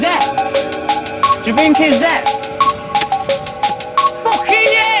Do you think he's dead? Fucking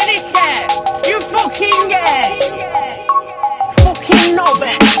yeah, dickhead! You fucking gay! Fucking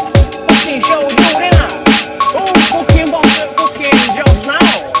knobhead! Fucking show Jordan now! Who fucking wants the fucking jobs now?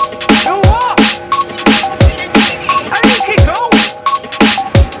 Do what? How do you kick off?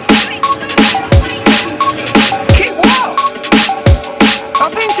 Kick what? I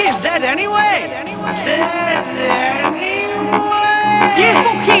think he's dead anyway! Dead anyway! You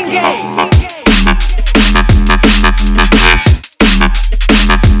fucking gay!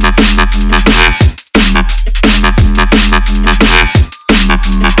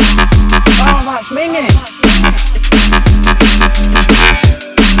 Oh, that's minging.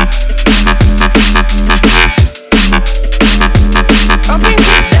 I think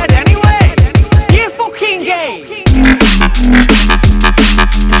he's dead anyway. You fucking gay.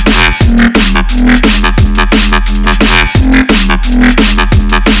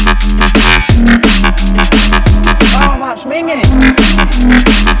 Oh, that's minging.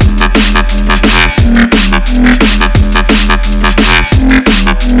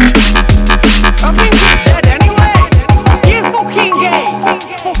 I think he's dead anyway. You fucking gay.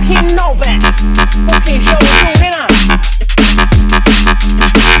 Fucking knobhead. Fucking show